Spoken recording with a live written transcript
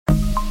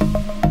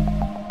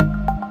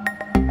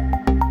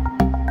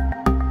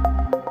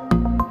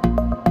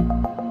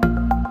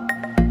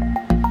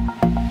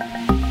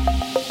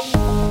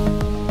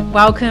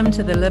Welcome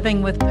to the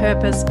Living with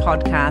Purpose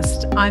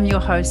podcast. I'm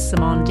your host,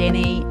 Simone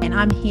Denny, and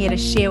I'm here to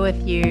share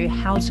with you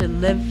how to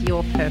live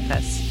your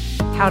purpose,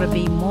 how to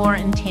be more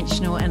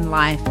intentional in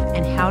life,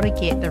 and how to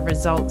get the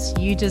results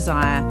you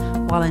desire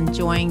while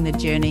enjoying the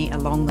journey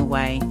along the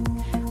way.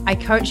 I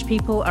coach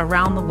people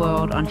around the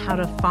world on how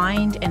to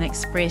find and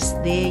express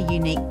their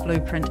unique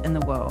blueprint in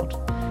the world.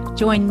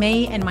 Join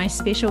me and my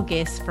special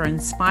guests for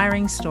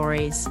inspiring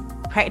stories,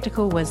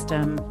 practical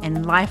wisdom,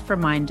 and life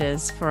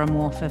reminders for a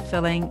more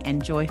fulfilling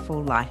and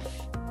joyful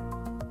life.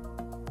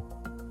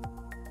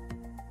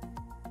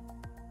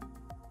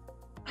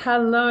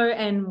 Hello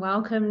and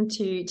welcome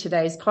to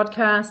today's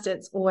podcast.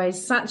 It's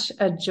always such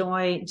a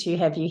joy to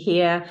have you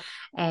here,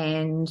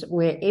 and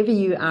wherever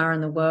you are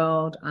in the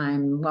world,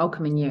 I'm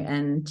welcoming you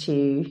in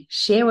to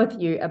share with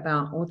you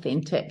about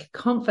authentic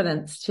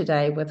confidence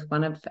today with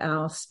one of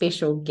our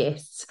special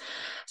guests.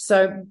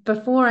 So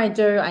before I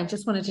do, I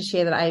just wanted to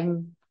share that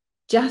I'm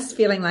just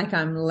feeling like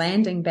I'm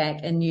landing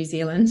back in New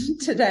Zealand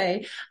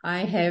today. I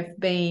have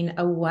been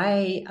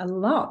away a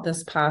lot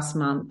this past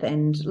month,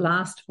 and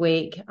last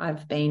week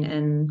I've been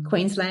in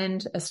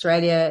Queensland,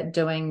 Australia,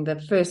 doing the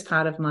first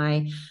part of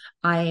my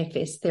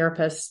IFS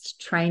therapist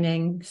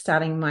training,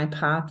 starting my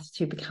path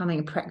to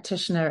becoming a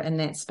practitioner in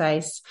that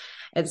space.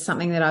 It's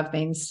something that I've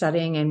been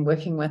studying and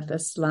working with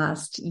this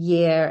last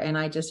year, and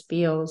I just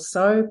feel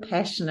so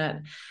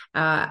passionate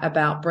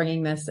about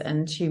bringing this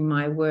into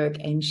my work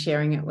and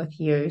sharing it with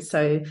you.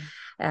 So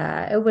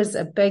it was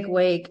a big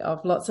week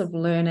of lots of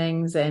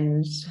learnings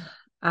and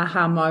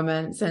aha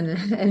moments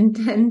and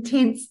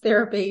intense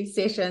therapy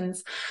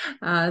sessions.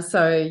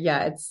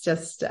 It's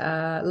just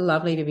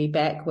lovely to be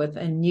back with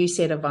a new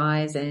set of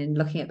eyes and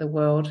looking at the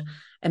world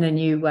in a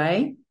new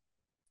way.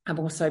 I've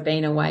also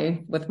been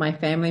away with my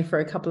family for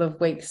a couple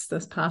of weeks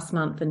this past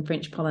month in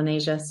French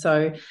Polynesia.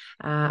 So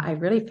I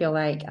really feel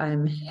like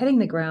I'm hitting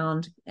the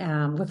ground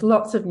with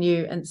lots of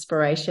new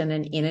inspiration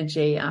and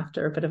energy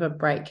after a bit of a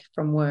break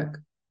from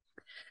work.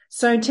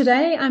 So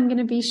today I'm going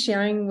to be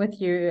sharing with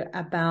you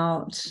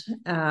about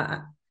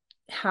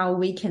how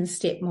we can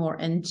step more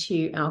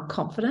into our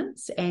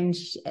confidence, and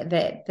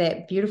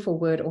that beautiful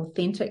word,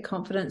 authentic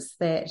confidence,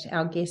 that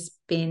our guest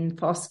Ben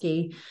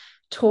Foskey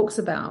talks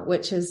about,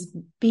 which is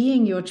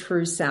being your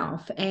true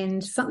self.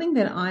 And something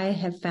that I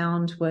have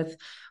found with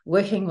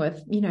working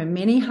with,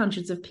 many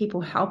hundreds of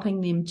people,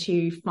 helping them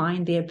to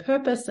find their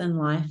purpose in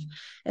life,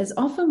 is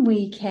often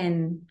we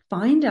can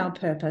find our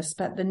purpose,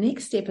 but the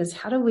next step is,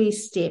 how do we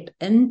step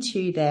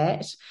into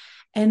that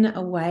in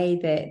a way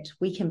that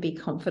we can be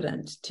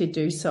confident to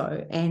do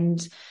so?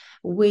 And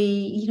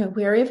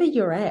wherever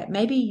you're at,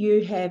 maybe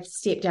you have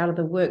stepped out of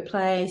the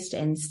workplace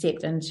and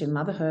stepped into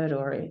motherhood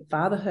or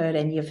fatherhood,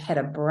 and you've had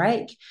a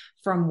break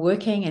from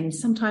working, and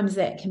sometimes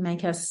that can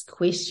make us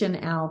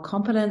question our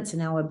competence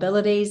and our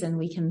abilities, and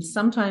we can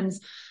sometimes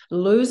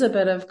lose a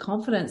bit of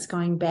confidence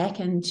going back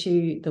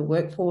into the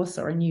workforce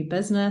or a new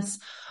business.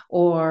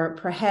 Or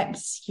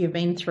perhaps you've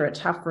been through a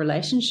tough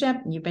relationship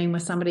and you've been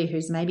with somebody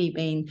who's maybe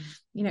been,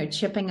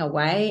 chipping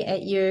away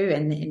at you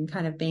and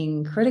kind of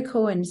being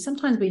critical. And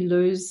sometimes we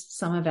lose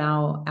some of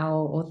our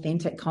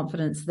authentic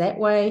confidence that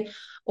way.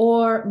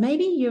 Or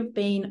maybe you've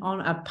been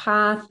on a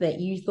path that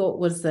you thought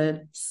was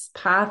the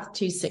path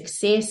to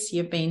success.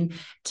 You've been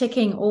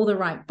ticking all the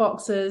right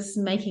boxes,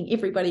 making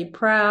everybody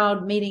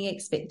proud, meeting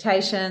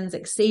expectations,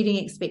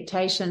 exceeding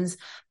expectations,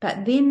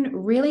 but then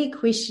really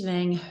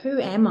questioning, who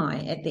am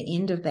I at the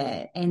end of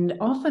that? And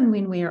often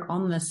when we're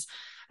on this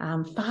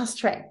fast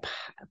track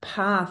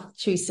path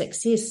to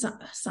success,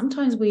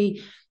 sometimes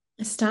we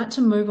start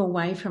to move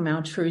away from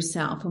our true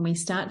self, and we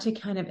start to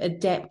kind of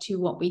adapt to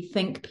what we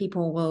think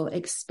people will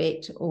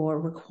expect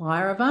or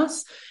require of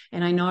us.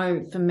 And I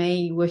know for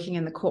me, working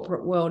in the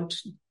corporate world,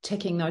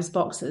 ticking those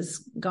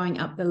boxes, going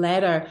up the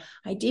ladder,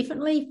 I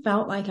definitely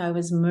felt like I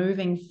was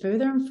moving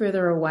further and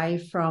further away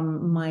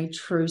from my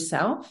true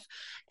self.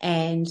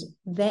 And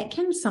that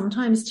can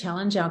sometimes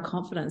challenge our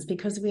confidence,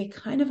 because we're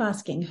kind of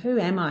asking, who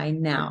am I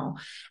now?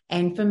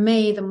 And for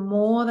me, the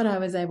more that I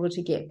was able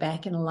to get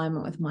back in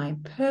alignment with my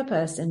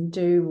purpose and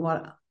do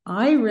what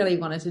I really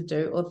wanted to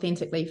do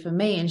authentically for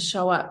me and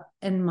show up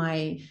in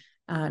my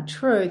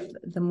truth,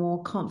 the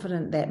more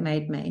confident that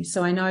made me.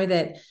 So I know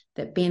that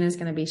Ben is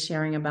going to be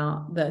sharing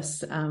about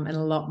this in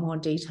a lot more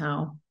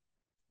detail.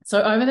 So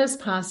over this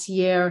past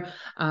year,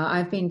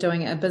 I've been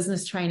doing a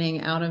business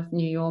training out of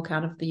New York,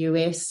 out of the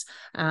US,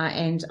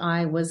 and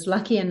I was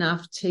lucky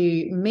enough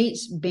to meet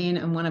Ben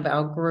in one of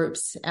our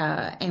groups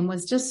and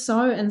was just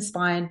so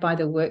inspired by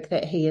the work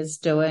that he is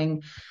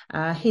doing.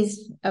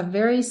 He's a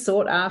very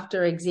sought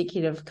after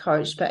executive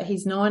coach, but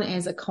he's known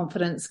as a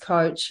confidence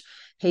coach.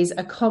 He's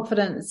a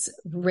confidence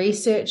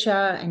researcher,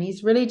 and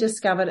he's really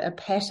discovered a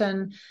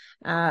pattern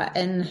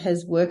in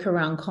his work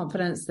around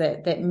confidence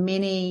that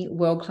many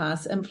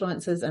world-class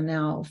influencers are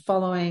now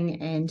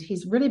following, and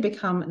he's really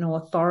become an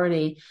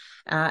authority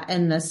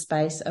in this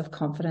space of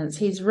confidence.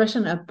 He's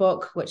written a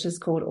book which is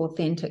called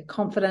Authentic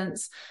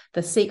Confidence: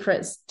 The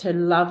Secrets to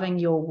Loving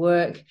Your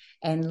Work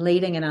and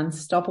Leading an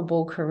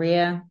Unstoppable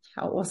Career.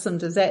 How awesome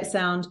does that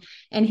sound?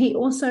 And he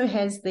also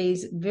has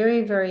these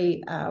very,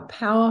 very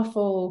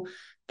powerful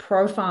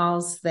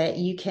profiles that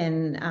you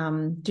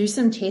can do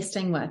some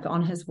testing with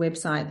on his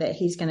website that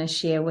he's going to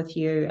share with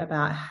you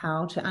about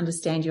how to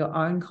understand your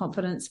own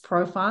confidence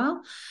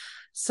profile.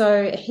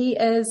 So he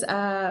is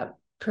a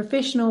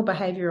professional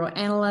behavioral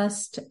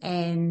analyst,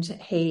 and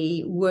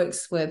he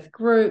works with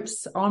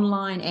groups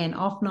online and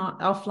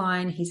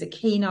offline. He's a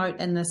keynote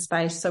in this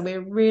space. So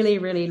we're really,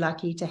 really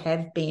lucky to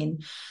have Ben.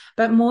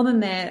 But more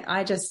than that,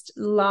 I just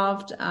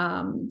loved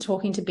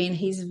talking to Ben.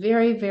 He's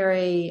very,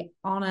 very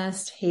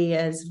honest. He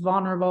is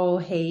vulnerable.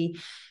 He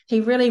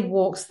really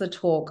walks the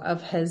talk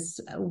of his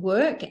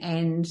work,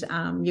 and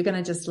you're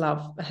going to just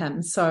love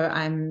him. So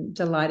I'm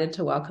delighted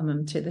to welcome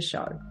him to the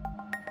show.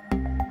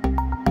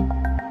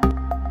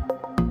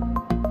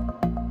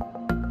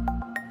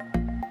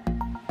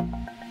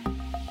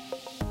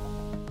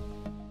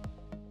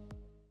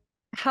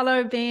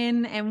 Hello,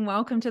 Ben, and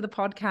welcome to the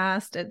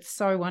podcast. It's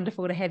so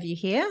wonderful to have you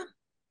here.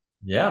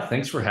 Yeah,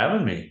 thanks for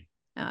having me.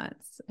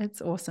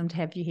 It's awesome to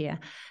have you here.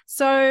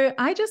 So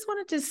I just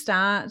wanted to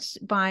start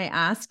by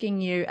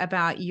asking you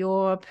about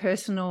your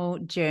personal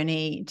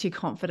journey to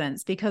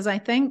confidence, because I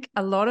think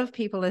a lot of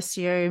people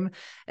assume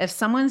if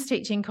someone's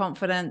teaching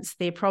confidence,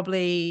 they're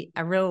probably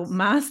a real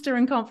master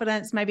in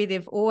confidence. Maybe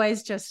they've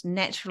always just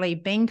naturally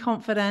been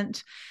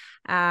confident.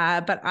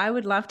 But I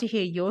would love to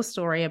hear your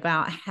story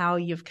about how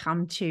you've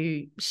come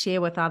to share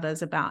with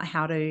others about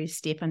how to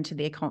step into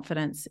their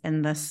confidence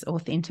in this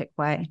authentic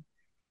way.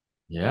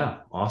 Yeah,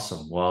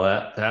 awesome. Well,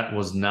 that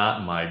was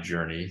not my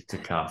journey to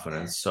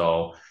confidence.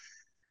 So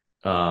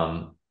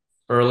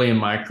early in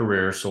my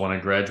career, so when I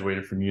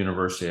graduated from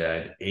university, I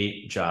had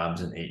 8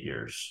 jobs in 8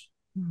 years.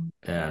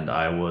 And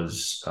I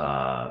was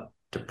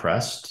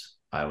depressed.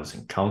 I was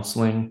in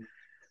counseling.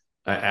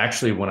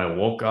 When I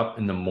woke up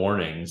in the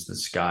mornings, the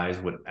skies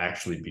would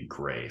actually be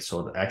gray.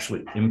 So it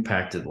actually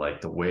impacted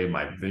like the way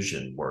my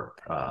vision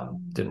worked.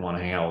 Didn't want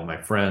to hang out with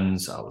my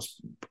friends.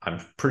 I'm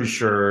pretty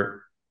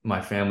sure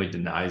my family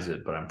denies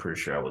it, but I'm pretty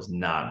sure I was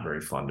not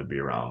very fun to be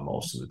around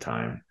most of the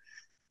time.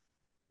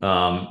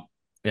 And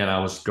I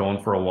was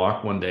going for a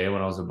walk one day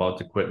when I was about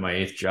to quit my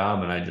 8th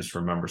job. And I just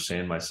remember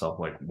saying to myself,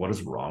 like, what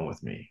is wrong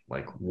with me?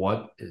 Like,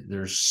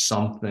 there's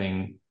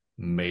something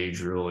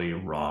majorly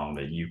wrong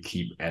that you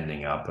keep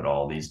ending up at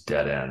all these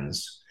dead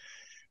ends.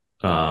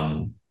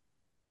 And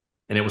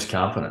it was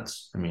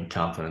confidence. I mean,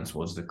 confidence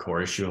was the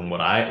core issue. And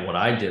what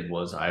I did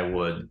was I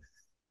would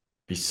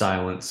be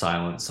silent,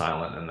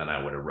 and then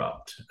I would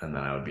erupt. And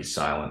then I would be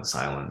silent,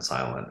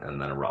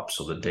 and then erupt.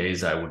 So the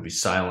days I would be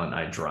silent,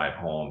 I'd drive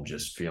home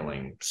just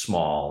feeling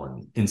small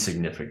and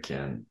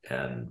insignificant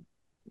and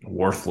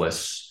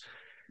worthless.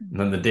 And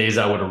then the days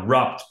I would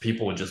erupt,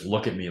 people would just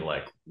look at me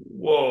like,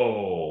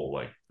 whoa,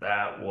 like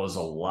that was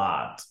a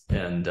lot.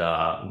 And,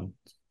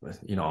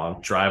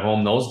 I'd drive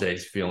home those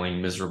days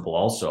feeling miserable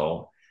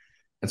also.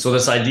 And so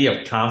this idea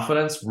of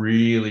confidence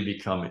really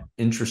become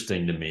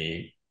interesting to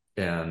me.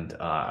 And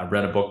I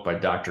read a book by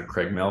Dr.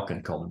 Craig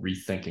Malkin called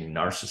Rethinking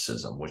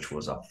Narcissism, which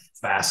was a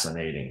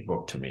fascinating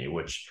book to me,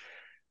 which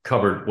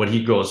covered what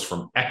he goes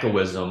from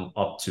egoism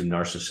up to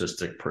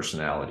narcissistic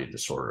personality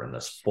disorder in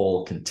this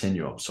full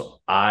continuum.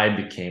 So I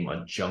became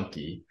a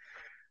junkie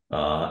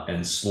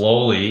and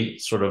slowly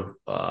sort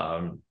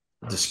of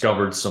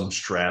discovered some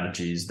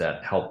strategies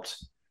that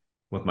helped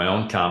with my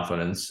own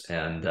confidence.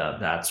 And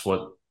that's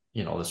what,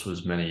 this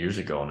was many years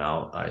ago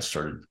now. I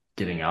started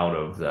getting out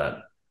of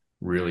that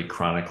really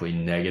chronically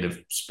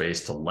negative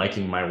space to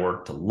liking my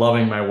work, to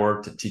loving my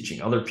work, to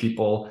teaching other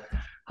people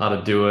how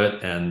to do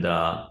it. And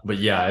but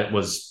yeah, it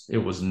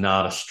was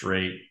not a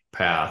straight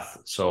path.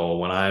 So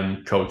when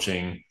I'm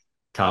coaching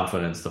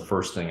confidence, the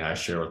first thing I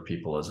share with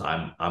people is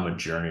I'm a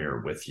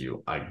journeyer with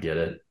you. I get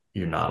it.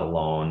 You're not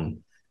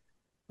alone.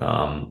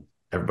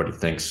 Everybody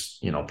thinks,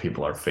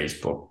 people are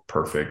Facebook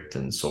perfect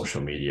and social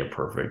media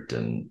perfect.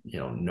 And,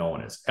 no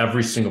one is.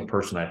 Every single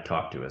person I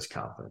talk to has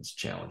confidence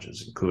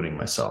challenges, including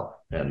myself.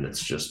 And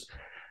it's just,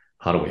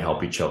 how do we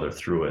help each other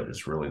through it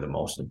is really the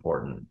most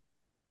important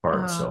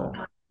part.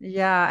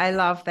 Yeah, I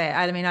love that.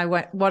 I mean,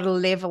 what a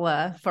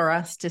leveler for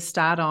us to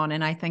start on.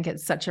 And I think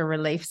it's such a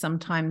relief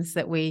sometimes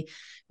that we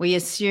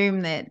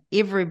assume that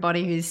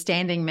everybody who's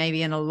standing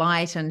maybe in a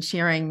light and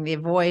sharing their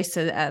voice,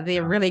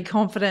 they're really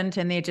confident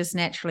and they're just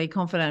naturally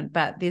confident.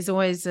 But there's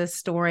always a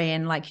story.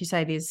 And like you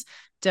say, there's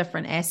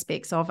different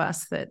aspects of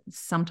us that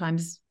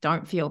sometimes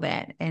don't feel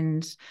that.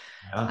 And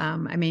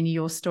I mean,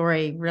 your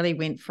story really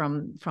went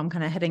from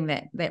kind of hitting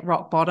that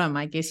rock bottom,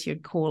 I guess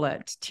you'd call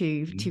it,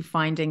 to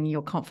finding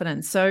your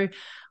confidence. So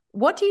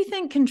What do you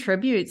think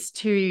contributes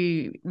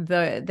to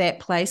that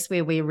place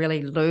where we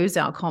really lose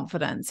our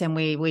confidence and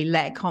we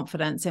lack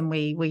confidence and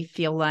we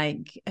feel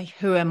like,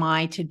 who am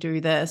I to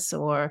do this?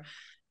 Or,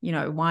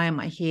 why am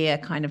I here?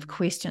 Kind of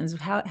questions.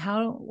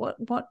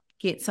 What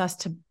gets us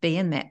to be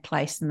in that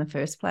place in the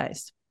first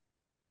place?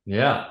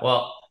 Yeah.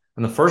 Well,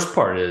 and the first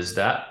part is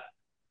that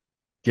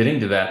getting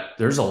to that,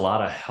 there's a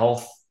lot of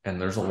health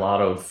and there's a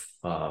lot of,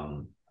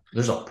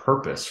 there's a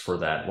purpose for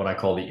that, what I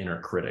call the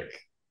inner critic.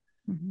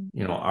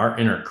 Mm-hmm. Our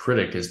inner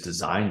critic is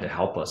designed to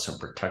help us and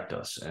protect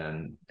us.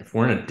 And if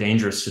we're in a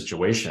dangerous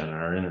situation and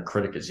our inner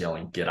critic is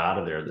yelling, get out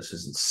of there, this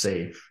isn't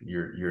safe,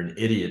 you're an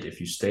idiot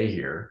if you stay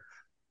here,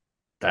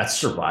 that's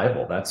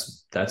survival.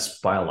 That's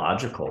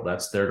biological.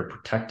 That's there to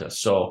protect us.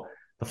 So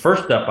the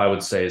first step I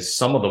would say is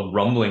some of the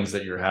rumblings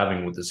that you're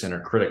having with this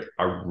inner critic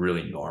are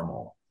really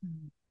normal.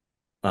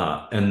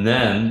 And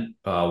then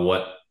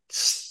what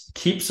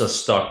keeps us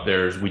stuck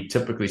there is we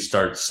typically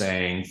start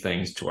saying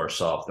things to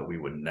ourselves that we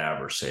would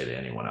never say to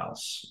anyone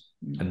else.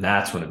 And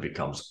that's when it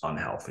becomes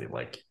unhealthy.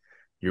 Like,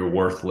 you're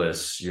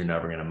worthless. You're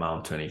never going to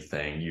amount to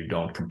anything. You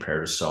don't compare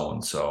to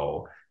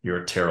so-and-so.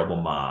 You're a terrible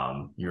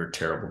mom. You're a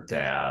terrible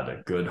dad.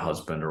 A good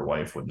husband or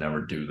wife would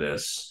never do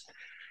this.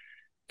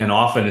 And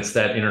often it's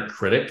that inner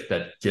critic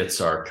that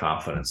gets our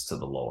confidence to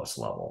the lowest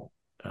level.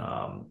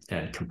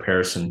 And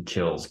comparison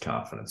kills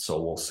confidence.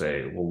 So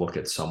we'll look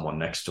at someone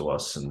next to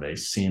us and they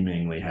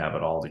seemingly have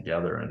it all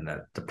together, and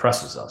that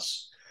depresses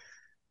us.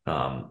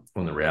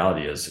 When the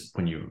reality is,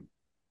 when you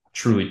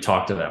truly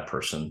talk to that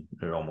person,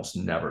 they're almost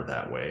never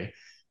that way.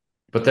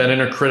 But that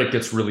inner critic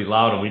gets really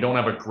loud, and we don't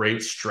have a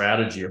great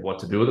strategy of what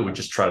to do with it. We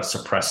just try to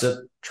suppress it,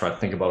 try to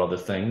think about other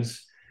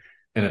things.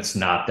 And it's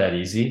not that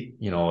easy.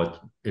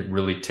 It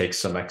really takes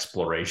some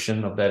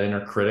exploration of that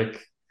inner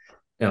critic.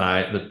 And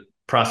the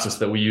process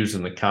that we use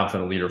in the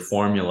Confident Leader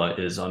formula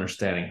is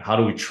understanding, how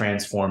do we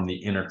transform the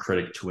inner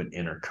critic to an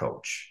inner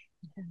coach?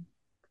 Okay.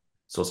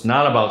 So it's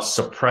not about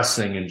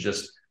suppressing and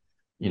just,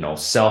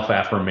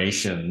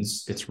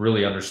 self-affirmations. It's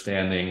really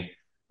understanding,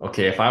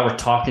 okay, if I were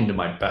talking to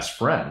my best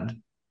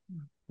friend,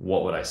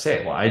 what would I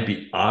say? Well, I'd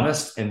be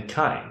honest and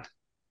kind.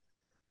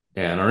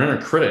 And our inner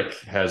critic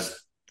has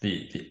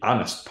the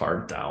honest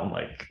part down,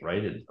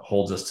 right? It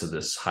holds us to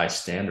this high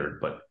standard,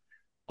 but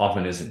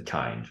often isn't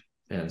kind.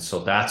 And so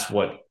that's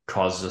what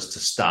causes us to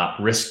stop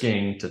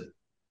risking, to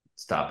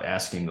stop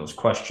asking those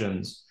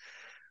questions.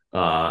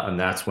 And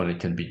that's when it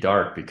can be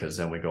dark, because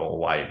then we go, well,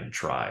 why even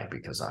try?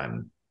 Because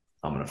I'm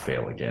going to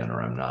fail again,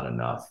 or I'm not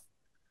enough.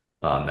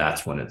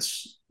 That's when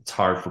it's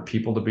hard for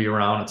people to be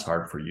around. It's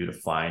hard for you to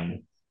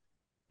find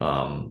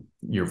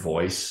your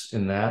voice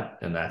in that.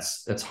 And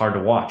that's hard to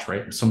watch,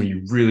 right? Somebody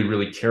you really,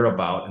 really care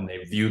about and they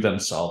view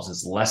themselves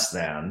as less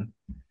than,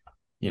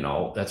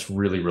 that's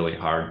really, really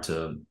hard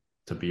to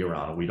be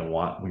around. We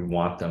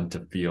want them to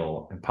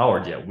feel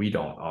empowered, yet we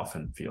don't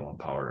often feel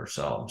empowered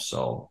ourselves.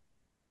 So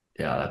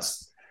yeah,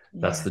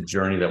 that's the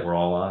journey that we're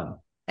all on.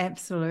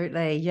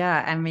 Absolutely.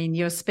 Yeah. I mean,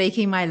 you're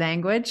speaking my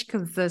language,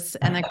 because this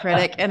inner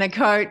critic, inner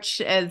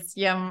coach is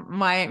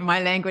my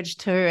language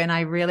too. And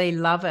I really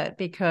love it,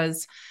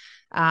 because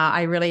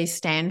I really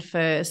stand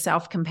for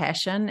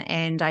self-compassion.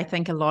 And I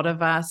think a lot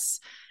of us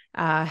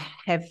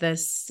have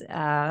this,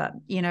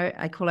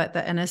 I call it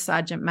the inner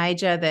sergeant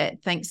major,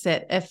 that thinks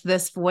that if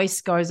this voice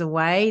goes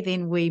away,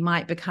 then we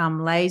might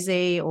become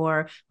lazy,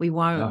 or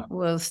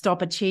we'll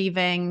stop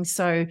achieving.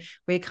 So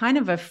we're kind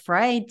of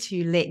afraid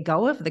to let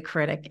go of the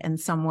critic in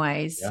some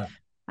ways. Yeah.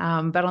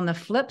 But on the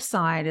flip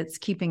side, it's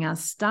keeping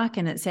us stuck,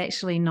 and it's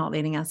actually not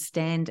letting us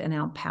stand in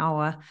our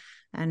power.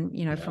 And,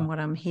 from what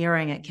I'm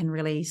hearing, it can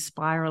really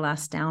spiral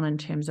us down in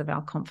terms of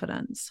our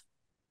confidence.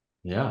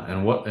 Yeah.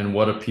 And what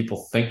do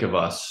people think of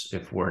us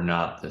if we're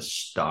not this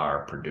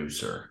star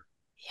producer?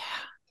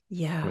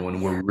 Yeah. And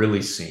when we're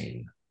really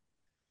seen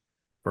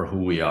for who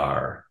we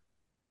are,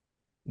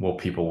 will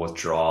people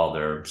withdraw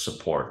their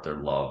support, their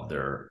love,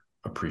 their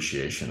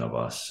appreciation of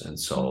us? And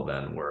so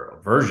then we're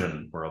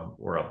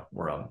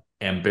an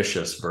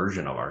ambitious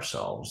version of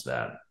ourselves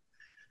that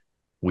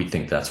we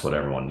think that's what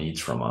everyone needs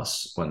from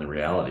us, when the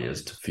reality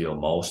is, to feel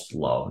most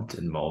loved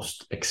and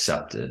most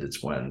accepted,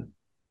 it's when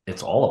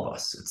it's all of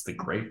us. It's the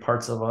great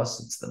parts of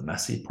us. It's the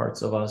messy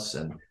parts of us.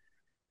 And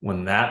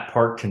when that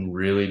part can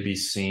really be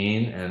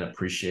seen and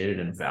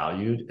appreciated and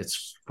valued,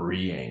 it's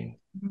freeing.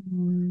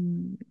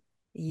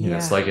 Yeah.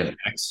 It's like an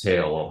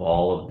exhale of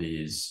all of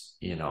these,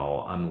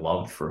 I'm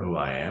loved for who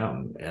I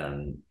am,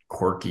 and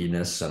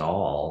quirkiness and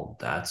all.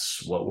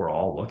 That's what we're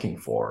all looking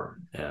for.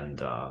 And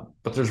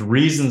but there's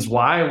reasons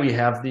why we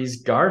have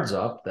these guards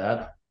up,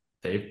 that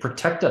they've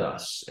protected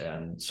us.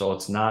 And so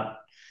it's not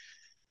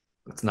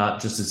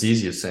just as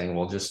easy as saying,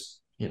 well, just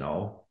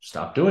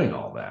stop doing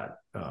all that.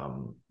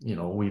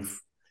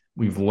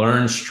 We've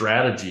learned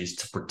strategies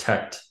to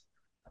protect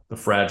the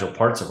fragile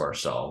parts of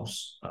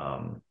ourselves,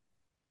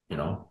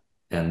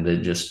 and they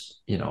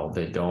just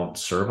they don't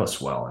serve us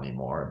well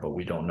anymore, but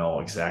we don't know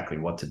exactly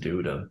what to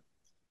do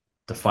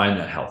to to find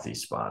that healthy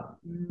spot.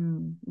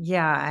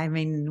 Yeah, I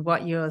mean,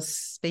 what you're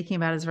speaking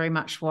about is very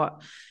much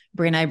what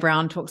Brené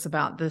Brown talks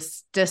about,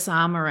 this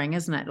disarmoring,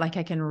 isn't it? Like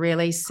I can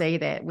really see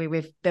that where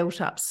we've built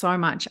up so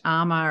much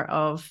armor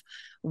of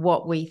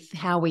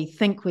how we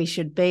think we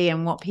should be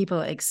and what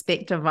people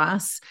expect of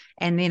us.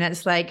 And then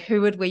it's like,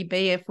 who would we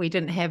be if we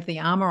didn't have the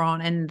armor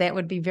on? And that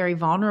would be very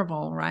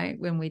vulnerable, right?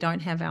 When we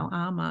don't have our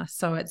armor.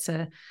 So it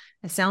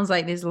sounds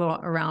like there's a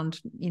lot around,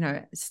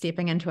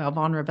 stepping into our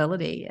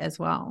vulnerability as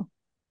well.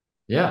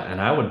 Yeah. And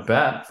I would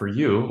bet for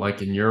you,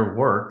 like in your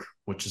work,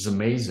 which is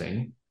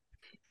amazing,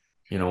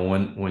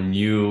 when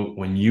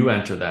you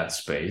enter that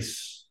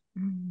space,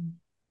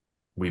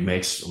 we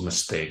make a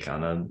mistake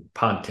on a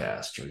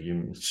podcast or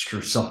you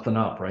screw something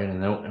up, right?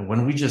 And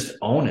when we just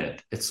own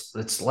it,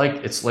 it's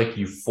like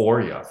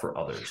euphoria for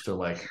others. They're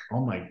like,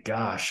 oh my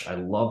gosh, I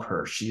love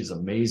her. She is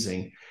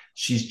amazing.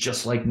 She's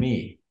just like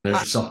me.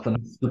 There's something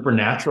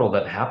supernatural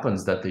that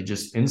happens that they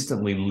just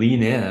instantly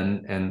lean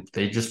in and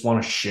they just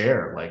want to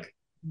share. Like,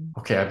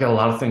 okay, I've got a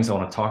lot of things I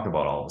want to talk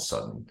about all of a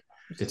sudden.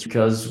 It's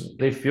because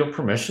they feel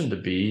permission to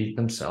be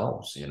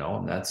themselves,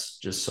 and that's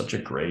just such a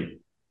great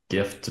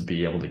gift to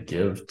be able to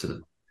give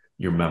to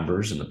your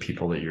members and the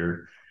people that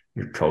you're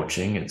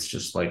coaching. It's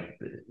just like,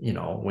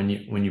 when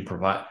you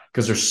provide,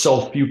 because there's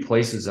so few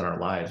places in our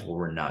lives where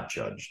we're not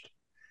judged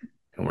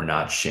and we're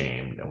not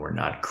shamed and we're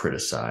not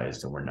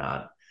criticized and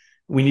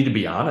we need to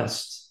be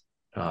honest.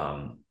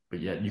 But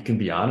yet you can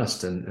be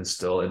honest and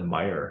still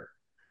admire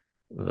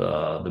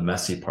the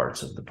messy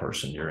parts of the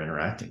person you're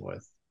interacting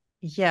with.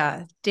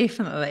 Yeah,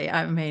 definitely.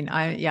 I mean,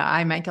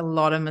 I make a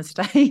lot of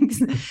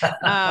mistakes.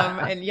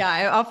 And yeah,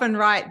 I often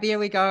write, there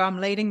we go, I'm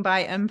leading by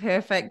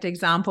imperfect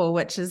example,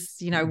 which is,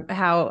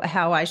 how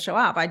I show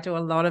up. I do a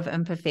lot of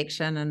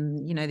imperfection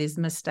and, there's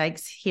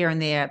mistakes here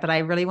and there, but I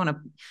really want to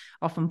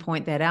often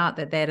point that out,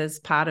 that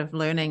is part of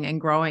learning and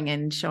growing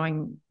and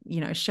showing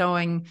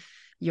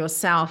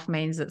yourself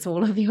means it's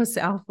all of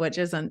yourself, which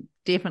isn't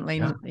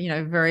definitely,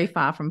 very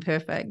far from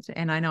perfect.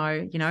 And I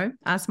know,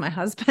 ask my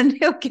husband,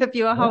 he'll give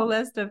you a whole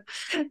list of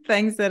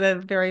things that are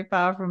very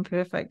far from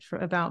perfect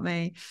about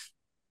me.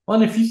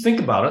 Well, and if you think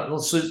about it,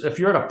 so if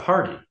you're at a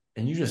party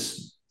and you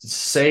just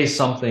say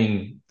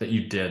something that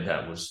you did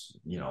that was,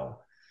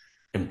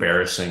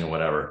 embarrassing or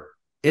whatever,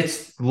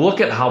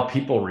 look at how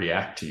people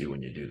react to you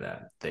when you do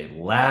that. They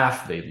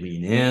laugh, they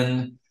lean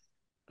in.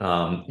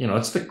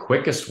 It's the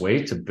quickest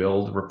way to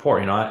build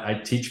rapport.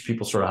 I teach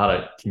people sort of how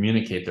to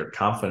communicate their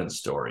confidence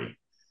story.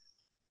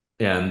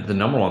 And the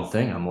number one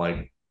thing, I'm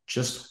like,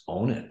 just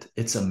own it.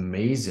 It's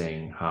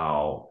amazing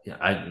how,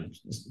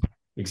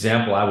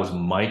 example, I was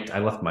mic'd. I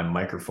left my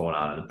microphone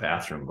on in the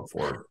bathroom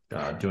before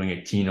doing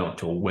a keynote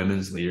to a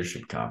women's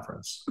leadership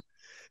conference.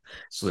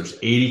 So there's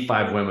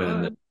 85 women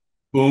and the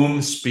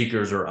boom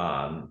speakers are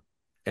on.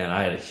 And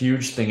I had a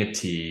huge thing of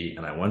tea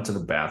and I went to the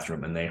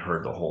bathroom and they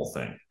heard the whole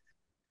thing.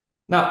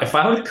 Now, if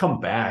I would come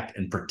back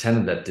and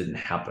pretend that didn't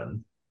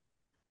happen,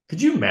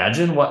 could you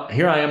imagine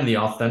here I am, the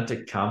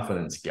authentic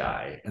confidence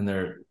guy. And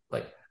they're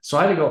like, so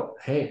I had to go,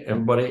 hey,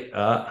 everybody,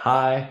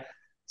 hi.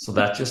 So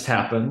that just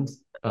happened.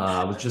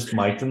 I was just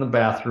mic'd in the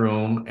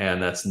bathroom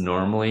and that's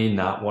normally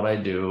not what I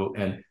do.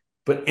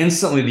 But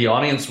instantly the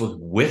audience was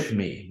with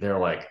me. They're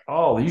like,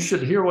 oh, you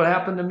should hear what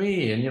happened to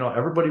me. And,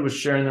 everybody was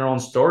sharing their own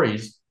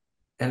stories.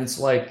 And it's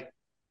like,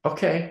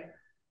 okay,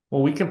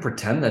 well, we can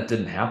pretend that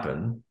didn't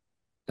happen.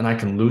 And I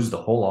can lose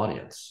the whole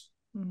audience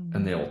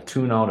and they'll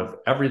tune out of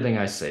everything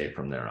I say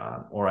from there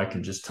on. Or I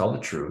can just tell the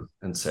truth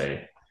and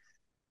say,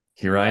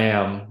 here I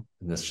am.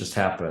 And this just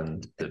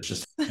happened. It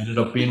just ended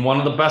up being one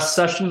of the best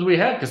sessions we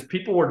had because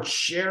people were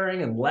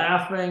sharing and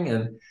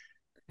laughing.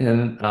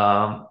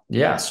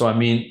 So, I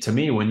mean, to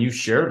me, when you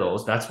share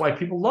those, that's why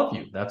people love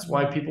you. That's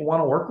why people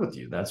want to work with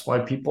you. That's why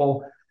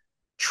people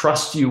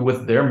trust you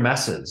with their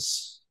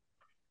messes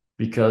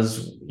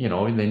because, they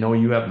know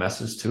you have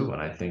messes too.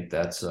 And I think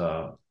that's,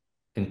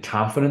 in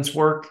confidence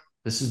work,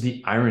 this is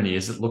the irony,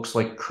 is it looks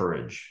like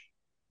courage.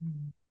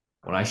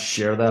 When I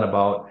share that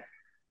about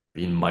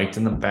being mic'd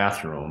in the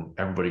bathroom,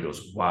 everybody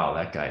goes, wow,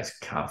 that guy is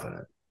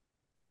confident.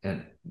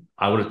 And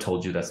I would have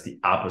told you that's the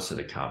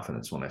opposite of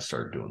confidence when I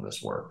started doing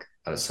this work.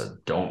 I said,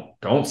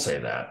 don't say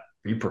that.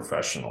 Be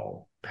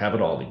professional, have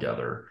it all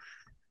together.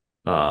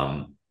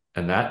 And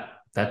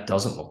that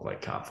doesn't look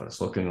like confidence.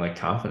 Looking like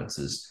confidence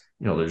is,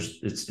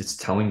 it's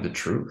telling the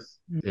truth.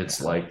 It's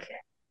like,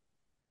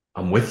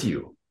 I'm with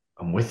you.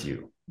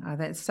 Oh,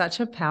 that's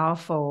such a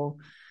powerful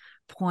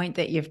point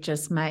that you've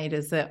just made,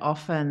 is that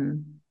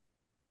often,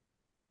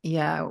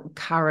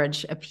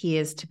 courage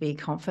appears to be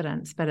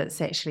confidence, but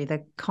it's actually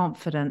the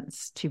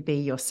confidence to be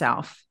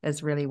yourself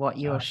is really what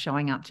you're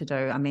showing up to do.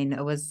 I mean,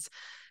 it was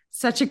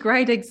such a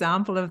great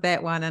example of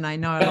that one. And I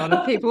know a lot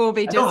of people will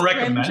be just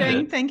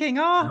cringing, thinking,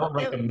 I don't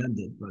recommend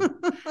it.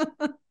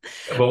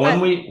 But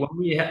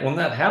when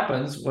that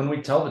happens, when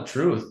we tell the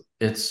truth,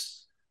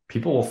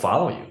 people will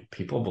follow you.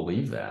 People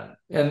believe that.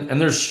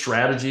 And there's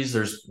strategies.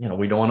 There's,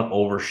 we don't want to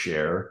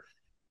overshare.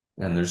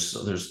 And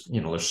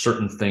there's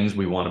certain things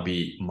we want to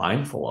be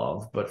mindful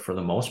of. But for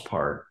the most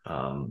part,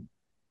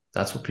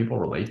 that's what people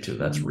relate to.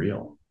 That's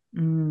real.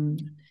 Mm.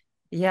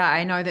 Yeah,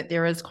 I know that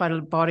there is quite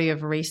a body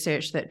of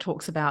research that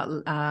talks about,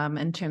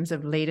 in terms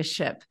of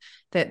leadership,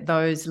 that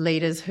those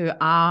leaders who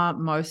are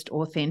most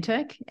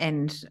authentic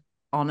and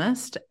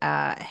honest,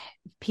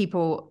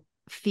 people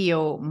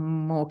feel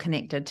more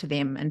connected to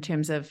them in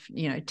terms of,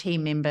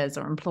 team members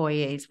or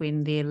employees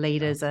when their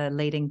leaders are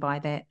leading by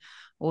that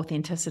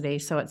authenticity.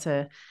 So it's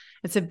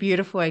a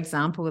beautiful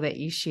example that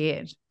you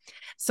shared.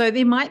 So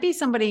there might be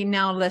somebody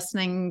now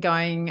listening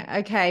going,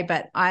 okay,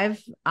 but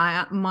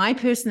my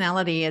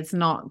personality is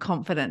not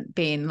confident,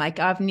 Ben. Like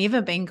I've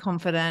never been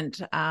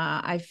confident.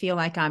 I feel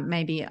like I'm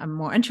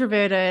more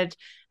introverted.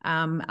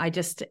 I'm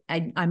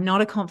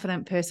not a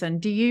confident person.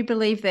 Do you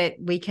believe that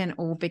we can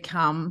all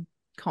become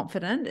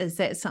confident? Is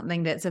that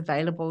something that's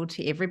available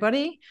to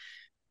everybody?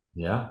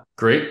 Yeah.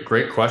 Great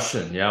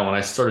question. Yeah. When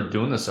I started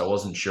doing this, I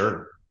wasn't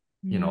sure.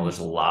 There's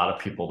a lot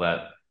of people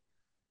that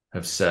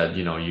have said,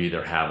 you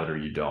either have it or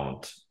you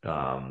don't.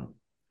 And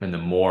the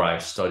more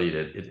I've studied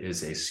it, it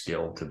is a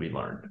skill to be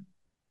learned.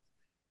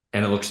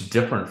 And it looks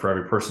different for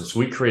every person. So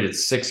we created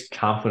 6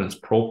 confidence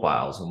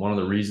profiles. And one of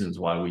the reasons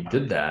why we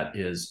did that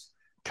is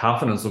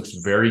confidence looks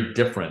very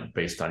different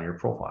based on your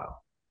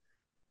profile.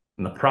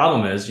 And the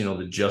problem is,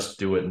 the just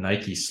do it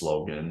Nike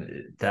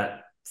slogan,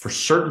 that for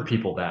certain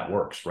people that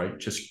works, right?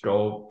 Just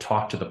go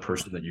talk to the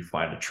person that you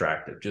find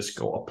attractive. Just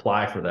go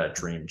apply for that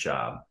dream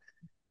job.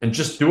 And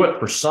just do it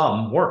for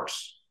some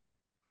works.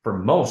 For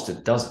most,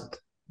 it doesn't.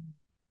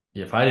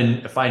 If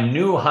I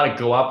knew how to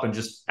go up and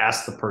just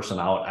ask the person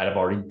out, I'd have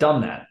already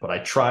done that. But I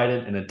tried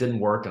it and it didn't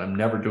work, and I'm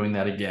never doing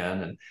that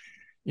again.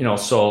 And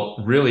so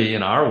really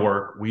in our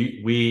work,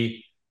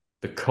 the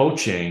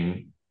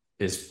coaching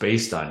is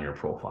based on your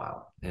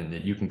profile. And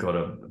you can go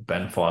to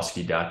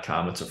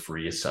benfoskey.com. It's a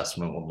free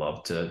assessment. We'd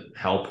love to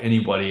help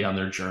anybody on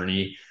their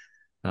journey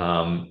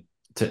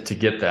to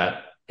get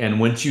that. And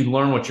once you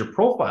learn what your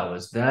profile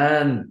is,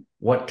 then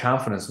what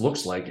confidence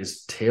looks like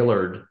is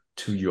tailored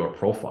to your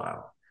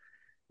profile.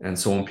 And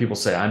so when people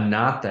say, I'm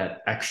not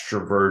that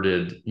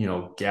extroverted,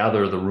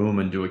 gather the room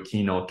and do a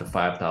keynote to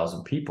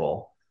 5,000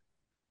 people,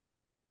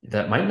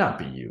 that might not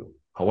be you.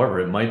 However,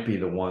 it might be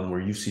the one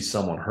where you see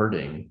someone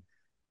hurting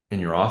in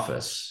your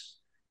office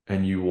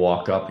and you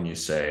walk up and you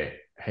say,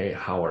 hey,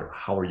 how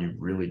are you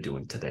really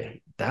doing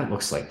today? That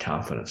looks like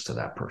confidence to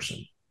that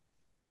person.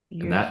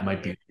 And that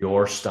might be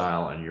your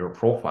style and your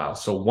profile.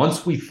 So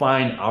once we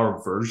find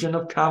our version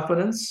of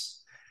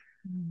confidence,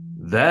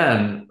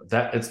 then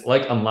that it's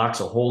like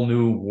unlocks a whole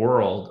new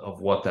world of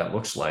what that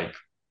looks like.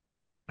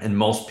 And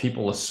most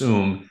people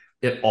assume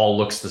it all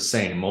looks the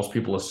same. Most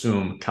people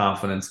assume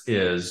confidence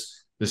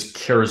is this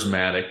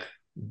charismatic,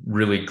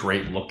 really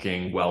great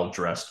looking,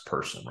 well-dressed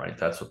person, right?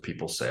 That's what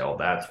people say. Oh,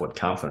 that's what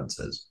confidence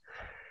is.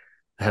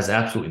 It has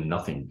absolutely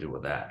nothing to do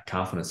with that.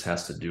 Confidence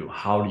has to do,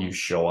 how do you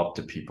show up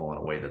to people in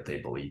a way that they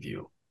believe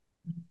you?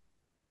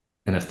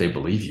 And if they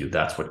believe you,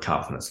 that's what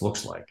confidence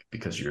looks like,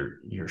 because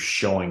you're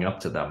showing up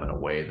to them in a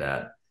way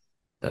that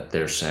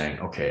they're saying,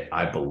 okay,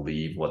 I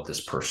believe what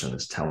this person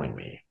is telling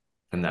me.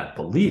 And that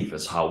belief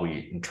is how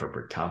we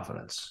interpret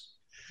confidence.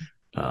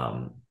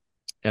 And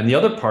the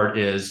other part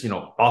is,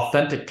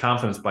 authentic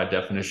confidence by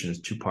definition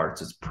is 2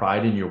 parts. It's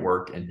pride in your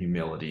work and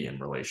humility in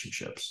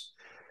relationships.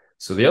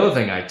 So the other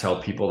thing I tell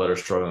people that are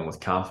struggling with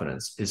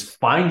confidence is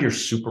find your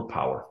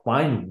superpower.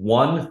 Find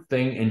one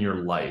thing in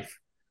your life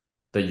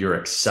that you're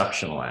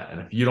exceptional at. And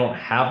if you don't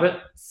have it,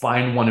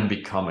 find one and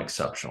become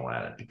exceptional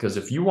at it. Because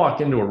if you walk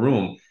into a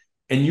room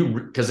and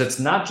because it's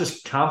not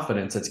just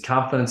confidence, it's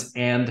confidence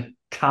and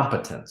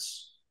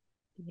competence.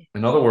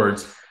 In other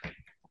words,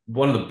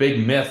 one of the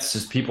big myths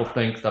is people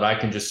think that I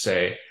can just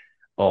say,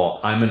 oh,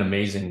 I'm an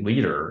amazing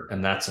leader,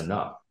 and that's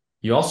enough.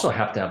 You also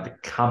have to have the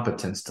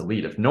competence to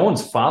lead. If no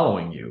one's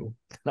following you,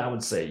 I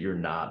would say you're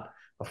not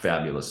a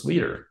fabulous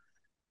leader.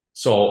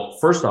 So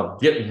first off,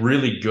 get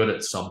really good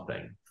at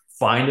something.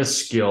 Find a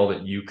skill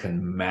that you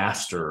can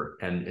master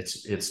and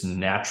it's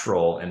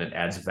natural and it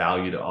adds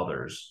value to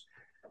others.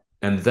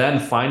 And then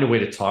find a way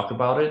to talk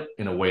about it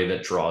in a way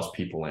that draws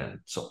people in.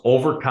 So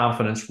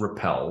overconfidence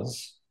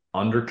repels,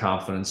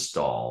 underconfidence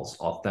stalls,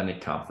 authentic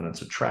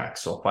confidence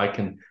attracts. So if I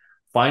can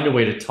find a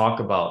way to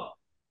talk about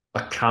a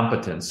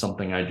competence,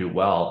 something I do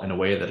well, in a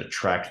way that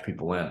attracts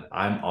people in,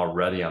 I'm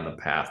already on the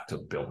path to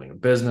building a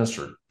business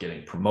or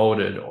getting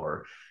promoted,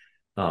 or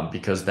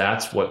because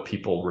that's what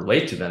people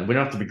relate to. Then we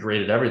don't have to be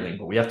great at everything,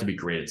 but we have to be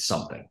great at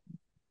something.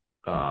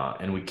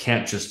 And we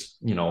can't just,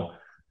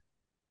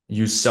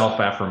 use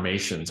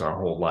self-affirmations our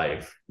whole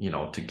life,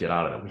 to get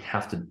out of it. We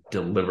have to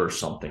deliver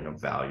something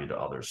of value to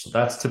others. So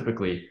that's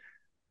typically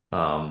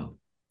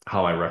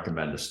how I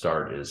recommend to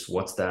start is,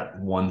 what's that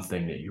one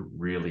thing that you're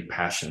really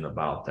passionate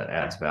about that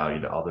adds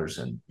value to others,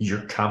 and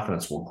your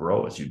confidence will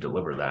grow as you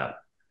deliver that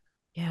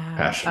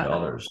passion to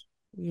others.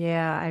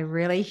 Yeah, I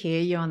really hear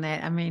you on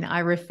that. I mean, I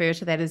refer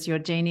to that as your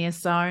genius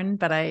zone,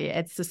 but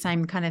it's the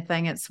same kind of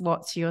thing. It's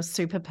what's your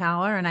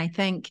superpower. And I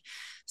think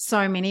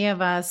so many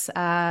of us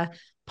are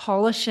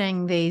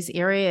polishing these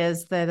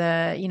areas that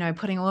are,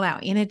 putting all our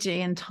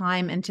energy and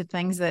time into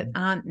things that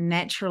aren't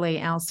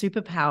naturally our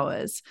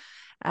superpowers.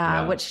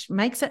 which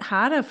makes it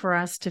harder for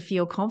us to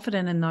feel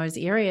confident in those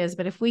areas.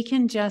 But if we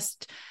can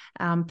just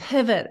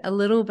pivot a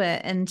little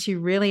bit into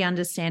really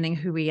understanding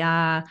who we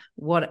are,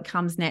 what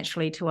comes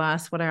naturally to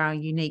us, what are our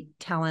unique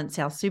talents,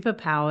 our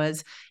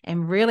superpowers,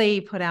 and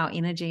really put our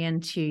energy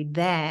into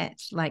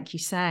that, like you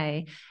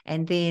say,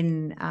 and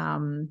then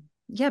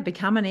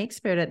become an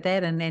expert at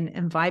that, and then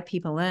invite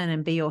people in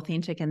and be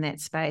authentic in that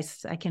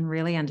space, I can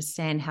really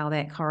understand how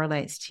that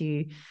correlates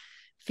to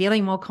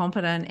feeling more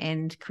confident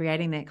and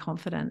creating that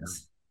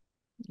confidence.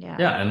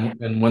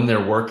 And when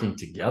they're working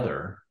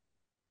together,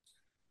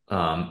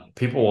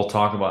 people will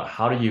talk about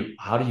how do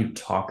you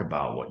talk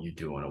about what you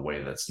do in a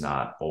way that's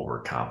not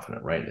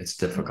overconfident, right? It's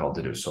difficult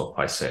to do. So if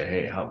I say,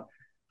 hey,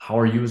 how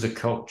are you as a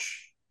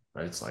coach?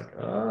 Right? It's like,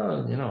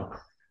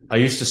 I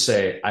used to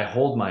say, I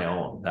hold my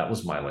own. That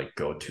was my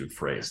go-to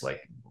phrase.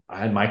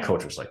 My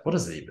coach was like, what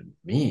does it even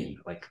mean?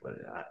 Like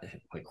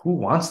who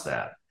wants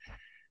that?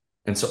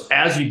 And so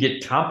as you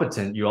get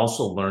competent, you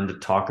also learn to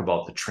talk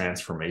about the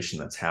transformation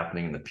that's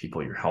happening in the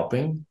people you're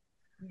helping.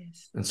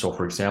 Yes. And so,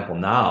 for example,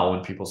 now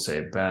when people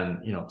say,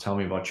 Ben, tell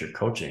me about your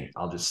coaching,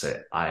 I'll just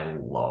say, I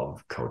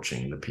love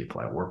coaching the people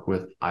I work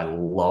with. I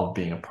love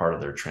being a part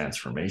of their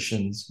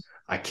transformations.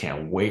 I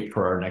can't wait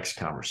for our next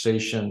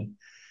conversation.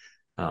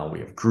 We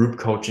have group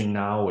coaching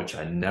now, which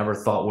I never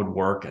thought would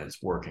work, and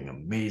it's working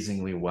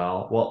amazingly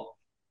well. Well,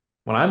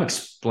 when I'm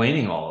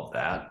explaining all of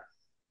that,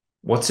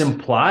 what's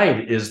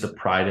implied is the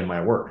pride in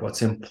my work.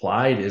 What's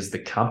implied is the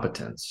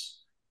competence.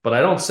 But I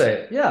don't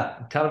say,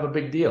 kind of a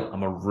big deal.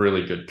 I'm a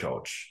really good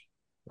coach.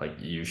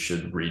 You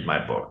should read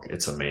my book.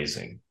 It's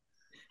amazing.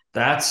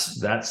 That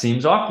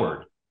seems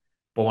awkward.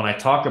 But when I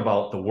talk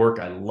about the work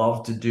I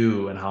love to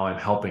do and how I'm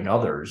helping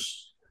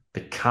others, the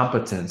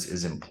competence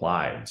is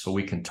implied. So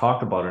we can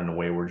talk about it in a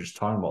way we're just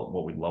talking about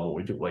what we love, what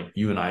we do. Like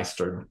you and I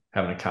started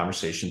having a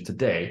conversation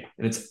today,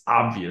 and it's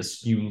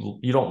obvious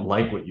you don't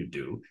like what you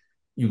do.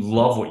 You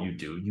love what you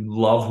do. You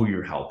love who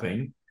you're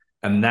helping.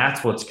 And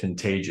that's what's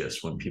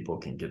contagious when people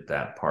can get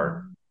that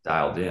part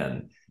dialed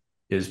in,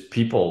 is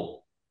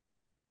people,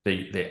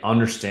 they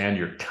understand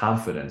your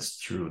confidence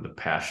through the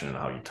passion and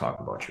how you talk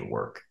about your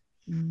work.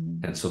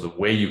 Mm-hmm. And so the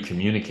way you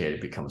communicate,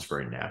 it becomes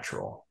very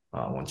natural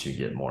once you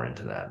get more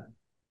into that.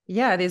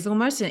 Yeah, there's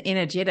almost an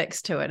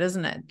energetics to it,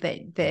 isn't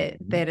it?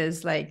 That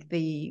is like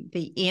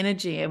the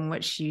energy in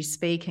which you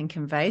speak and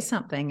convey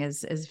something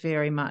is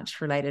very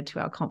much related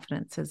to our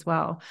confidence as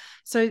well.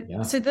 So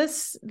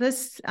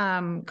this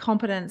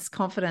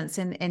confidence,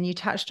 and you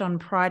touched on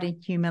pride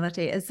and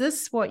humility. Is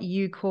this what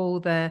you call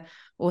the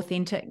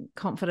authentic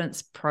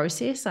confidence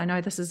process? I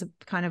know this is a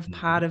kind of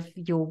part of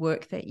your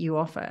work that you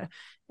offer.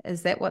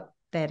 Is that what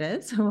that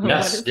is?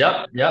 Yes.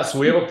 Yeah. So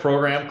we have a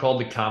program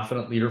called the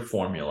Confident Leader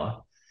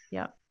Formula.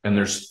 Yeah. And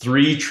there's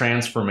 3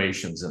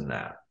 transformations in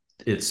that.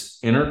 It's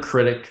inner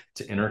critic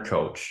to inner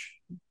coach.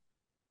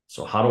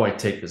 So how do I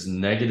take this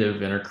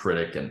negative inner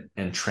critic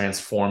and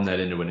transform that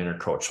into an inner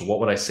coach? So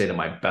what would I say to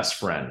my best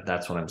friend?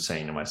 That's what I'm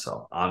saying to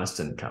myself, honest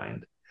and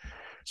kind.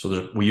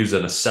 So we use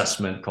an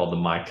assessment called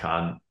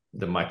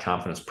the My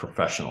Confidence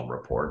Professional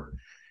Report.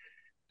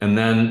 And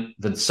then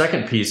the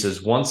second piece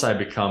is, once I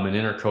become an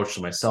inner coach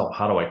to myself,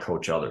 how do I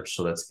coach others?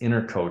 So that's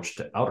inner coach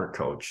to outer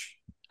coach.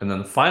 And then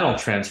the final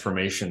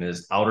transformation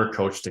is outer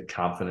coach to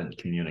confident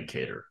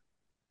communicator.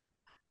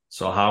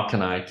 So how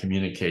can I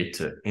communicate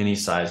to any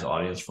size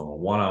audience, from a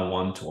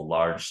one-on-one to a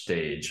large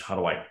stage? How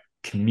do I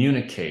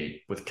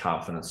communicate with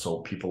confidence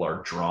so people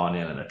are drawn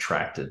in and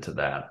attracted to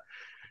that?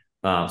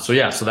 So we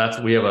have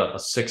a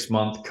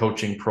 6-month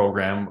coaching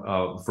program,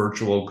 a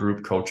virtual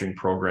group coaching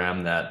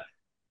program that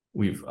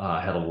we've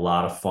had a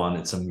lot of fun.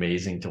 It's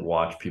amazing to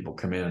watch people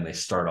come in and they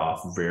start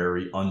off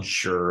very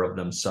unsure of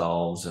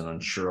themselves and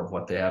unsure of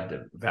what they have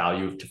to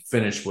value, to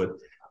finish with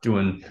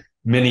doing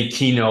many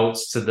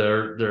keynotes to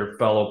their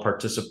fellow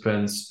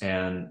participants.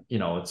 And,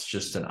 it's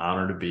just an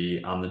honor to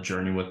be on the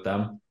journey with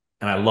them.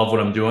 And I love what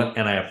I'm doing.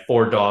 And I have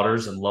 4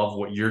 daughters and love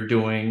what you're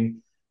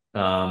doing.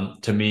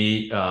 To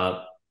me,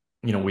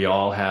 we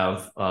all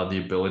have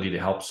the ability to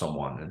help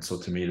someone. And so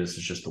to me, this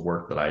is just the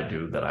work that I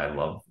do, that I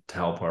love to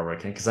help whoever I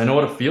can, because I know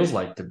what it feels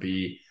like to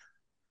be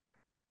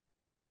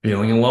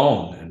feeling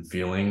alone and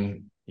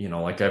feeling,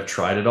 like I've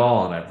tried it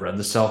all, and I've read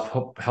the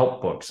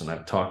self-help books, and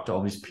I've talked to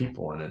all these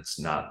people, and it's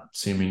not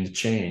seeming to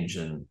change.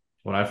 And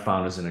what I've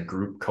found is, in a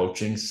group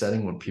coaching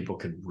setting, when people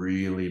can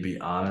really be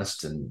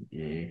honest and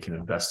you can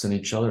invest in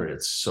each other,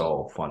 it's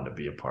so fun to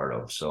be a part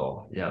of.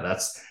 So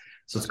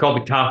so it's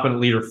called the Confident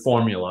Leader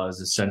Formula, is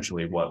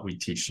essentially what we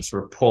teach, to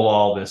sort of pull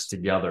all this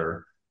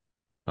together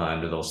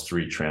into those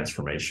 3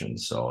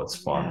 transformations. So it's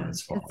fun. Yeah.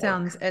 It's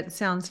fun. It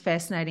sounds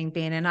fascinating,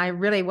 Ben. And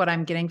what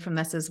I'm getting from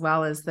this as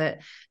well is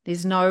that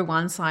there's no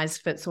one size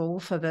fits all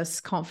for this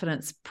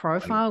confidence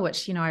profile,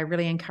 which, I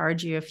really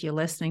encourage you, if you're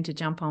listening, to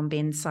jump on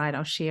Ben's site.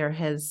 I'll share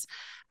his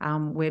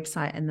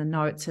website in the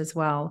notes as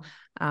well.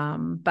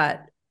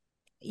 But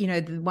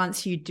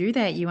once you do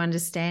that, you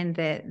understand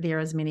that there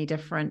is many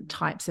different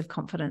types of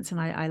confidence. And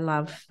I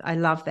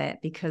love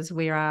that, because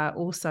we are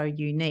also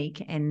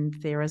unique and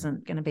there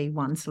isn't going to be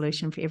one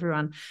solution for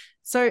everyone.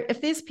 So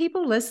if there's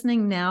people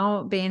listening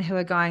now, Ben, who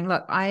are going,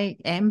 look, I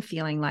am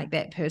feeling like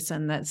that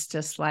person that's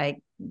just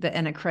like the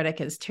inner critic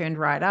has turned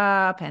right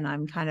up, and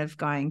I'm kind of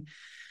going,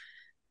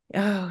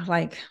 oh,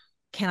 like,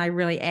 can I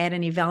really add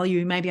any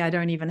value? Maybe I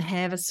don't even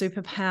have a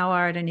superpower.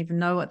 I don't even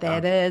know what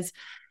that is.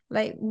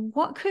 Like,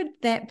 what could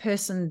that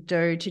person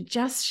do to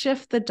just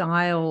shift the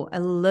dial a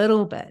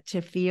little bit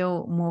to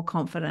feel more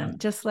confident?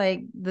 Just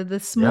like the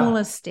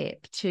smallest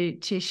step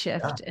to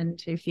shift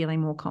into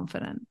feeling more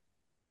confident.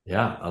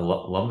 Yeah, I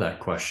love that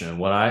question.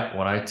 What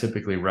I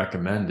typically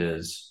recommend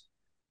is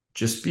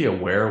just be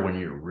aware when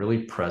you're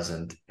really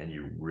present and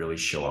you really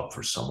show up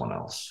for someone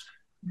else.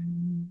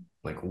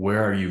 Like,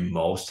 where are you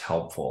most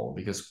helpful?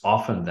 Because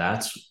often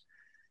that's,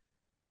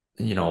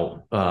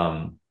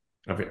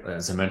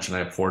 as I mentioned,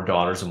 I have 4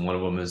 daughters, and one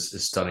of them is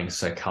studying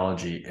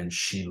psychology, and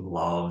she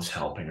loves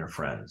helping her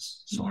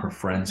friends. So her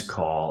friends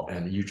call,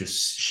 and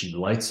she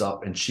lights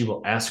up, and she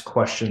will ask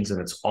questions, and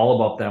it's all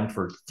about them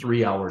for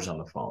 3 hours on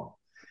the phone.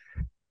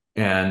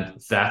 And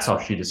that's how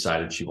she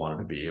decided she wanted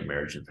to be a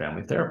marriage and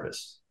family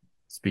therapist.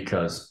 It's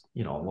because,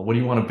 what do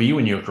you want to be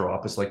when you grow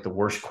up? It's like the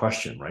worst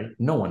question, right?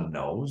 No one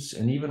knows.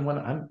 And even when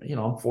I'm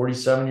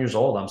 47 years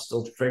old, I'm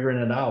still figuring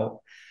it out.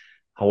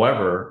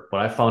 However,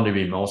 what I found to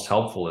be most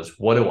helpful is,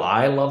 what do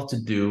I love to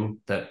do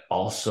that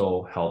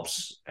also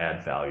helps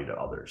add value to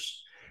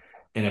others?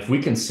 And if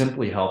we can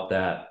simply help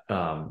that,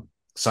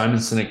 Simon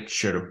Sinek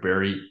shared a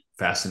very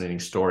fascinating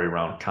story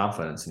around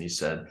confidence. And he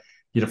said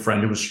he had a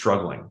friend who was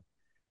struggling,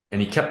 and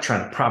he kept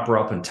trying to prop her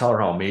up and tell her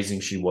how amazing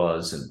she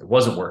was, and it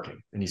wasn't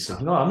working. And he said,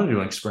 I'm going to do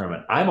an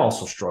experiment. I'm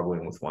also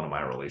struggling with one of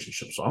my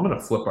relationships. So I'm going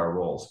to flip our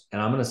roles, and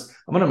I'm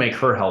going to make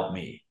her help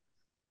me.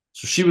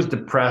 So she was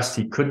depressed.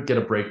 He couldn't get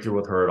a breakthrough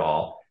with her at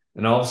all.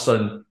 And all of a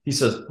sudden he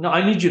says, no,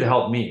 I need you to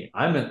help me.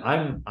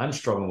 I'm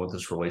struggling with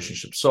this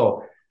relationship.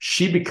 So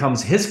she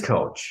becomes his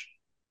coach.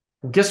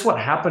 Well, guess what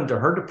happened to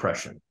her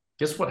depression?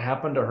 Guess what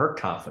happened to her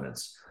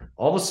confidence?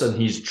 All of a sudden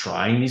he's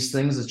trying these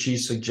things that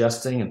she's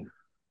suggesting, and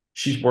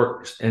she's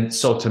worked. And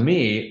so to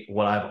me,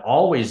 what I've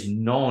always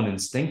known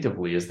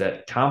instinctively is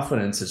that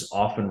confidence is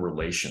often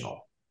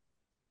relational.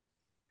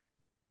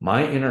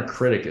 My inner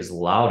critic is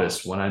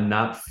loudest when I'm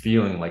not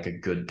feeling like a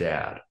good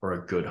dad or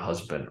a good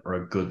husband or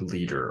a good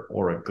leader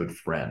or a good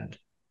friend.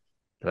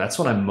 That's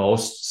when I'm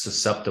most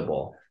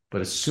susceptible.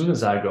 But as soon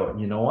as I go,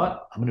 you know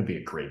what? I'm going to be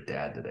a great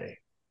dad today,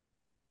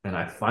 and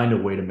I find a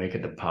way to make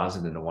a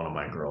deposit into one of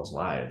my girls'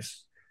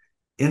 lives,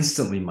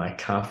 instantly my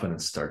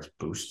confidence starts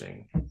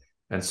boosting.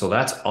 And so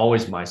that's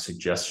always my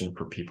suggestion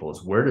for people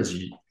is,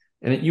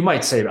 and you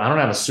might say, I don't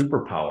have a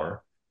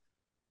superpower.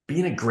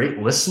 Being a great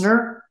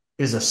listener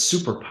is a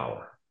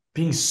superpower.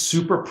 Being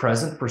super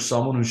present for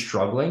someone who's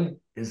struggling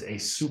is a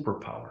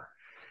superpower.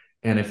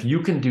 And if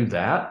you can do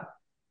that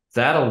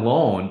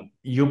alone,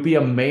 you'll be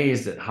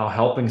amazed at how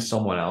helping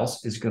someone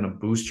else is going to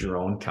boost your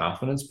own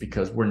confidence,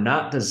 because we're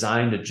not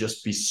designed to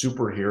just be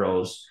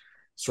superheroes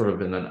sort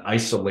of in an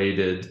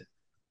isolated,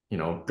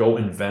 go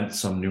invent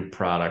some new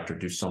product or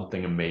do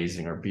something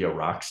amazing or be a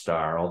rock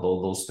star,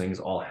 although those things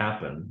all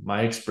happen.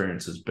 My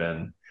experience has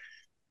been,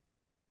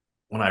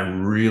 when I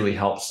really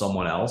help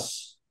someone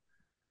else,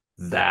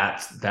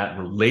 that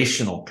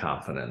relational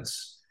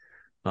confidence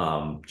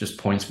just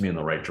points me in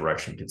the right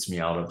direction, gets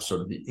me out of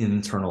sort of the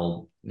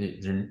inner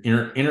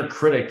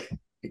critic.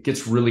 It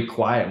gets really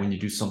quiet when you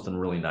do something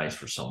really nice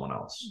for someone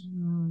else.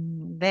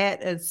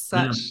 That is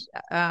such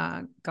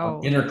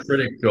gold. Inner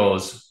critic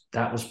goes,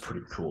 that was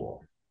pretty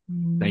cool.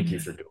 Thank you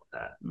for doing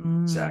that.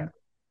 Exactly.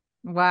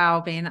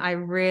 Wow, Ben, I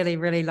really,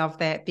 really love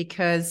that,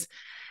 because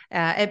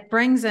it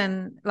brings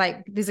in,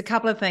 like, there's a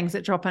couple of things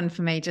that drop in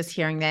for me just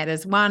hearing that.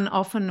 Is one,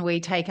 often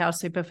we take our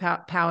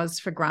superpowers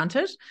for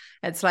granted.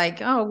 It's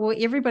like, oh, well,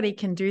 everybody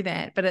can do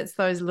that. But it's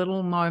those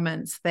little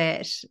moments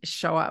that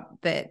show up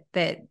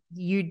that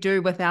you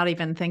do without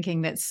even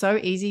thinking, that's so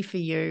easy for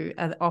you,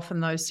 are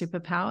often those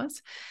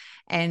superpowers.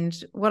 And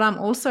what I'm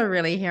also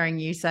really hearing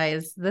you say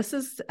is, this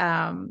is,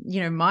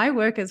 my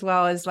work as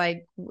well, is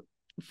like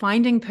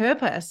finding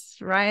purpose,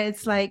 right?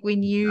 It's like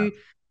when you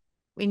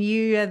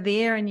are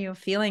there and you're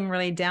feeling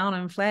really down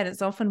and flat,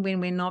 it's often when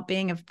we're not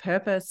being of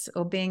purpose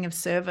or being of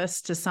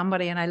service to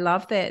somebody. And I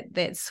love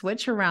that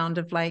switch around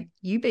of, like,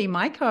 you be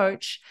my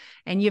coach,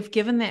 and you've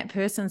given that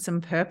person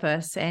some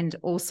purpose, and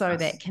also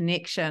that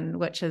connection,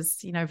 which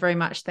is, very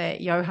much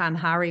that Johan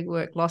Hari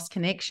work. Lost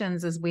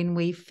connections is when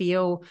we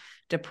feel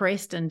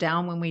depressed and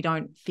down, when we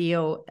don't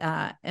feel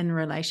in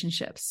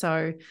relationships.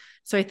 So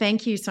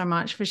thank you so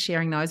much for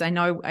sharing those. I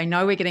know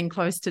we're getting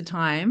close to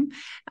time.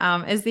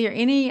 Is there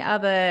any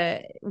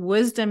other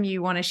wisdom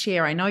you want to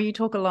share? I know you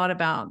talk a lot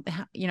about,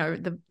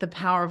 the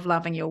power of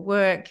loving your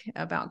work,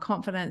 about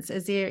confidence.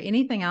 Is there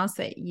anything else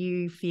that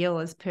you feel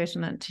is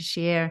pertinent to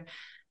share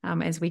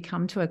as we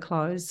come to a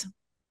close?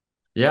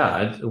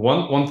 Yeah.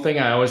 One thing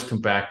I always come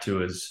back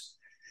to is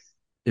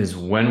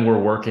when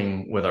we're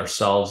working with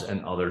ourselves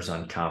and others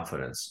on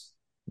confidence,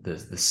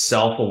 the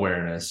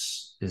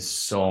self-awareness is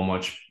so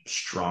much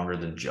stronger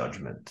than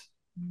judgment.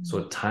 So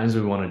at times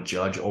we want to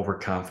judge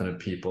overconfident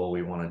people.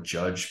 We want to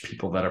judge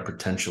people that are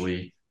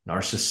potentially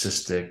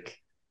narcissistic.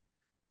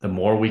 The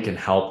more we can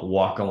help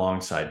walk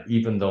alongside,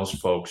 even those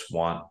folks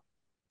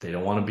they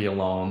don't want to be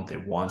alone. They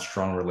want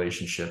strong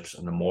relationships.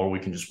 And the more we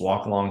can just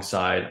walk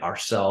alongside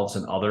ourselves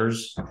and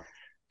others.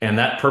 And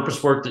that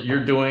purpose work that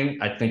you're doing,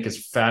 I think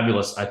is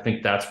fabulous. I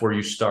think that's where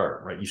you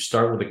start, right? You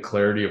start with a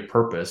clarity of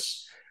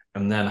purpose.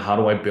 And then how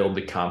do I build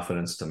the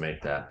confidence to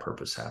make that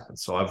purpose happen?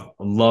 So I've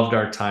loved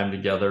our time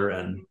together,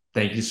 and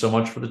thank you so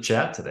much for the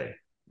chat today.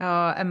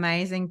 Oh,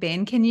 amazing,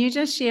 Ben. Can you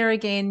just share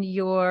again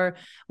where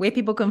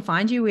people can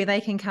find you, where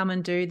they can come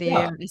and do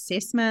their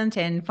assessment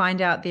and find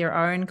out their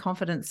own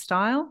confidence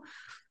style?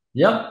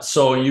 Yep.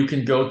 So you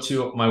can go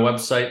to my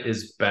website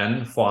is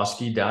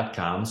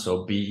benfoske.com.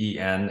 So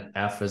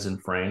BENF as in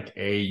Frank,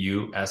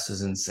 AUS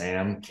as in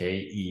Sam,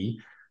 KE.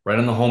 Right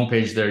on the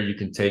homepage there, you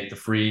can take the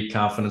free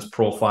confidence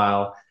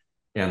profile,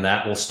 and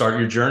that will start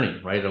your journey,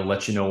 right? It'll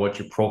let you know what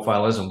your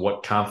profile is and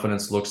what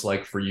confidence looks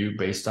like for you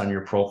based on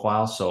your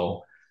profile.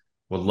 So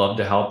would love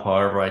to help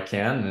however I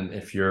can. And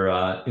if you're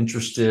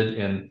interested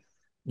in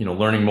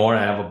learning more,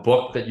 I have a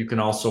book that you can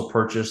also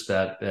purchase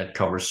that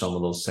covers some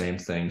of those same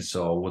things.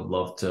 So would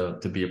love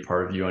to be a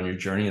part of you on your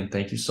journey. And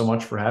thank you so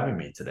much for having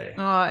me today.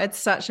 Oh, it's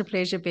such a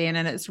pleasure, Ben.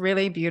 And it's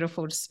really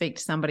beautiful to speak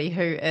to somebody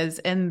who is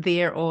in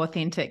their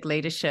authentic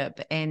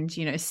leadership and,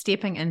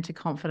 stepping into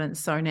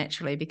confidence so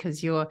naturally,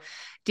 because you're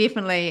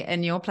definitely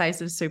in your place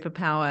of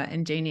superpower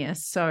and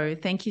genius. So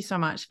thank you so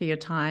much for your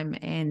time.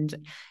 And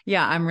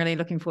yeah, I'm really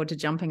looking forward to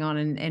jumping on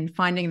and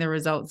finding the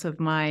results of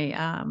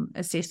my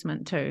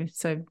assessment too.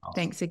 So awesome.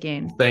 Thanks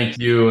again. Thank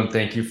you. And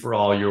thank you for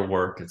all your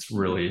work. It's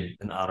really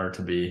an honor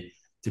to be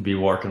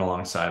working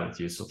alongside with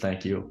you. So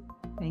thank you.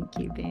 Thank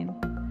you, Ben.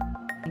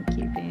 Thank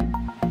you, Ben.